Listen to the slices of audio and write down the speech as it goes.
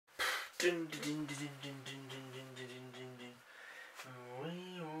Hello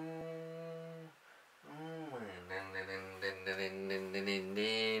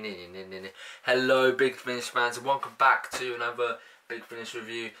Big Finish fans, and welcome back to another Big Finish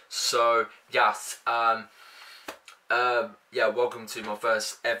review. So yes, welcome to my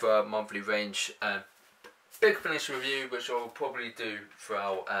first ever monthly range Big Finish review, which I'll probably do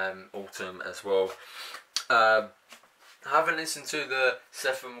throughout autumn as well. I haven't listened to the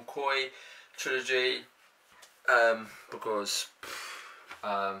Stephen McCoy trilogy because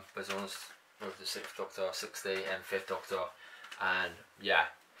there's almost with the 6th Doctor, 60 and 5th Doctor, and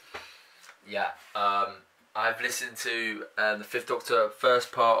I've listened to the 5th Doctor,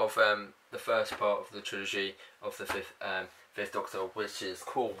 first part of the trilogy of the 5th Doctor, which is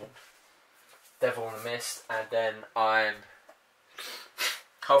called Devil in the Mist, and then I'm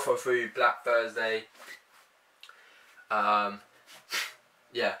halfway through Black Thursday.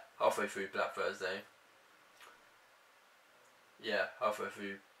 Halfway through Black Thursday. Halfway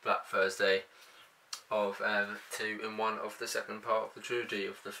through Black Thursday of 2 in 1 of the second part of the trilogy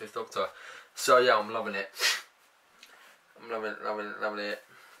of the 5th Doctor. So yeah, I'm loving it. I'm loving it.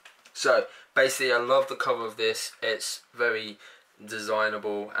 So basically, I love the cover of this. It's very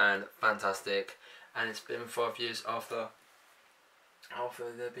designable and fantastic, and it's been 5 years after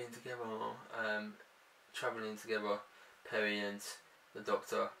they've been together, travelling together, Peri and the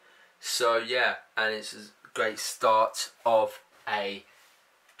Doctor. So yeah, and it's a great start of a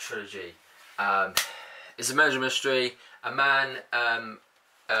trilogy. It's a murder mystery. A man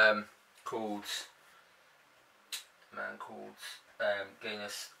called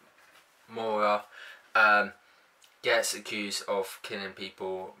Genus Mora gets accused of killing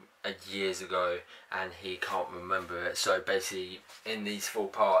people years ago, and he can't remember it. So basically, in these 4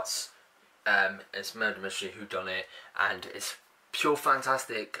 parts, it's murder mystery, whodunit, and it's pure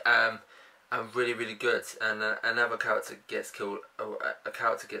fantastic and really good. And another character gets killed. A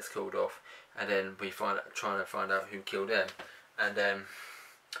character gets killed off, and then we trying to find out who killed him, and then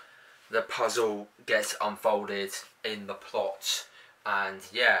the puzzle gets unfolded in the plot, and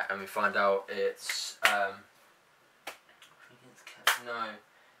yeah, and we find out it's I think it's no,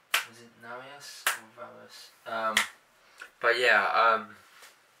 was it Narius or Varus? But yeah,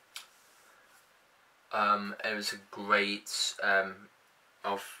 it was a great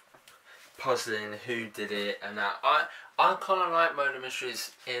of puzzling who did it, and that I kind of like murder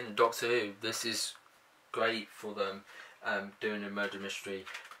mysteries in Doctor Who. This is great for them doing a murder mystery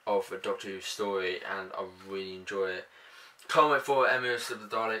of a Doctor Who story, and I really enjoy it. Can't wait for Enquiries of the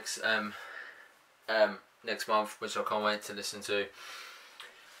Daleks next month, which I can't wait to listen to.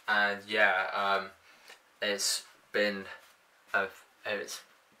 And yeah, it's been it's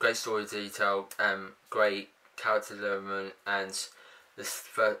great story detail, great character development, and this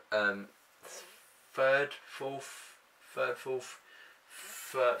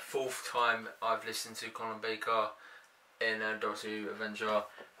fourth time I've listened to Colin Baker in Doctor Who Avenger.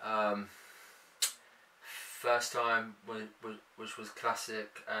 First time which was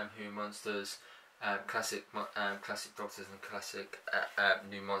classic Who Monsters, classic Doctors and classic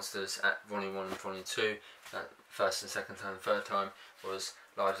New Monsters at Volume 1 and Volume 2. First and second time. Third time was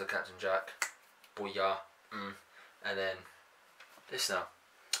Lives of Captain Jack, booyah, and then this now,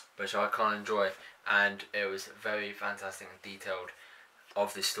 which I can't enjoy, and it was very fantastic and detailed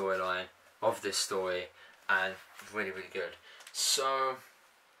of this storyline, of this story, and really good. So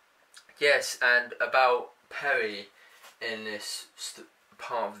yes, and about Peri in this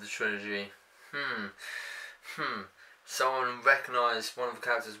part of the trilogy, someone recognised, one of the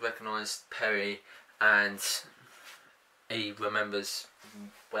characters recognised Peri, and he remembers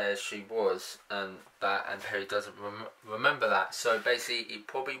where she was, and Peri doesn't remember that. So basically, it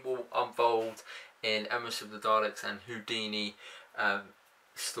probably will unfold in Enquiries of the Daleks and Houdini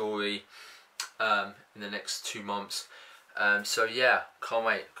story in the next 2 months. So yeah, can't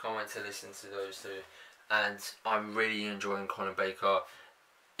wait to listen to those 2, and I'm really enjoying Colin Baker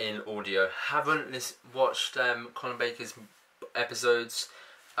in audio. Haven't watched Colin Baker's episodes,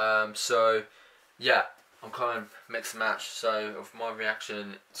 so yeah, I'm kind of mixed and match. So of my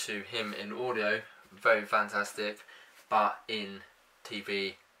reaction to him in audio, very fantastic, but in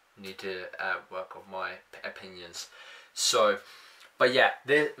TV, need to work on my opinions. So, but yeah,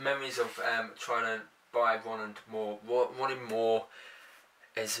 the memories of trying to buy wanting more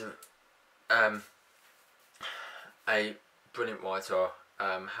is a brilliant writer.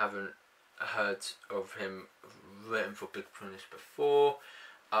 Haven't heard of him written for Big Finish before.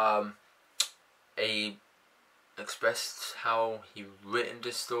 He expressed how he written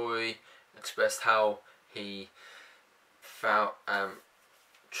this story, expressed how he felt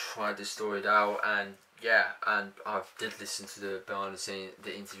tried this story out, and yeah, and I did listen to the behind the scenes,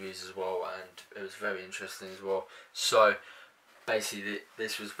 the interviews as well, and it was very interesting as well. So basically,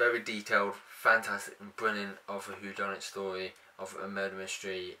 this was very detailed, fantastic, and brilliant of a whodunit story, of a murder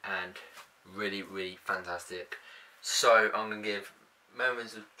mystery, and really, really fantastic. So I'm gonna give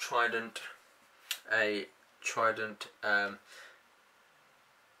Memories of Tyrant a Tyrant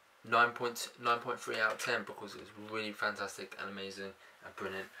 9.3 out of 10 because it was really fantastic and amazing and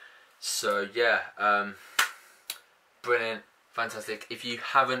brilliant. So yeah, brilliant, fantastic. If you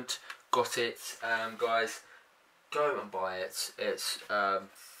haven't got it, guys, go and buy it. It's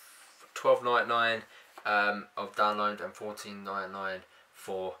 $12.99 of download and $14.99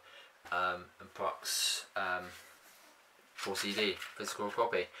 for approx for CD, physical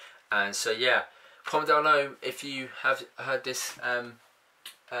copy. And so yeah, comment down below if you have heard this.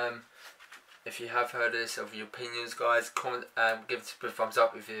 If you have heard this, of your opinions, guys. Comment, give it a thumbs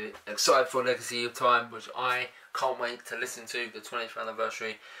up if you're excited for Legacy of Time, which I can't wait to listen to, the 20th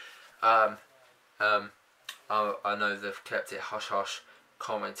anniversary. I know they've kept it hush hush.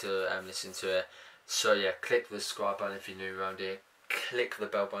 Can't wait to listen to it. So yeah, click the subscribe button if you're new around here. Click the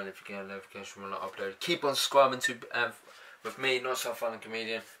bell button if you get a notification when I upload. Keep on subscribing to with me, Not So Funny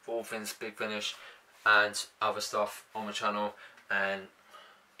Comedian, for all things Big Finish and other stuff on my channel. And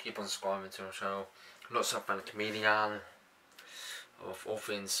keep on subscribing to my channel, Not So Funny Comedian, of all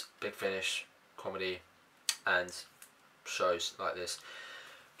things Big Finish, comedy, and shows like this.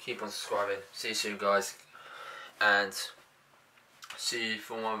 Keep on subscribing. See you soon, guys, and see you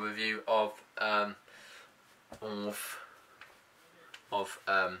for my review of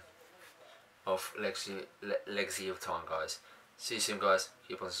Legacy of Time, guys. See you soon, guys.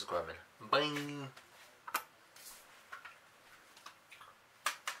 Keep on subscribing. Bye.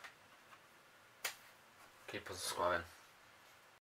 Keep on subscribing.